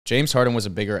James Harden was a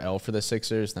bigger L for the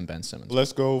Sixers than Ben Simmons.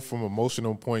 Let's go from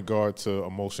emotional point guard to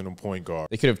emotional point guard.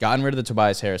 They could have gotten rid of the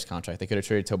Tobias Harris contract. They could have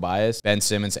traded Tobias, Ben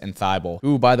Simmons, and Thibault,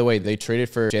 who, by the way, they traded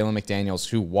for Jalen McDaniels,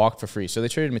 who walked for free. So they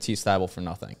traded Matisse Thybulle for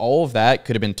nothing. All of that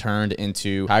could have been turned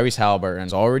into Tyrese Halliburton,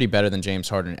 who's already better than James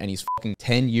Harden, and he's fucking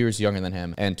 10 years younger than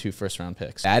him, and 2 first-round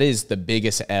picks. That is the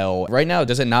biggest L. Right now,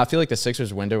 does it not feel like the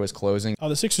Sixers window is closing? Oh,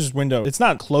 the Sixers window, it's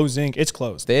not closing, it's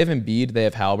closed. They have Embiid, they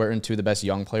have Halliburton, 2 of the best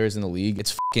young players in the league.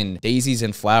 It's fucking daisies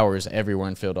and flowers everywhere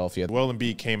in Philadelphia. Joel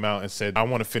Embiid came out and said, I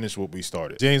want to finish what we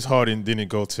started. James Harden didn't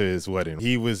go to his wedding.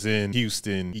 He was in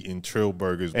Houston eating Trill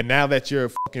burgers. And now that you're a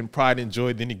fucking pride and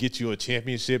joy, then to get you a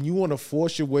championship, you want to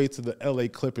force your way to the LA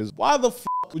Clippers. Why the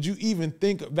fuck would you even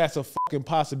think that's a fucking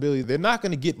possibility? They're not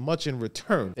going to get much in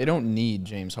return. They don't need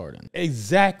James Harden.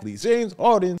 Exactly. James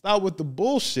Harden, out with the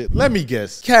bullshit. Let me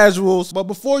guess. Casuals. But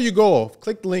before you go off,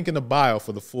 click the link in the bio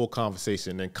for the full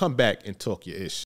conversation and come back and talk your ish.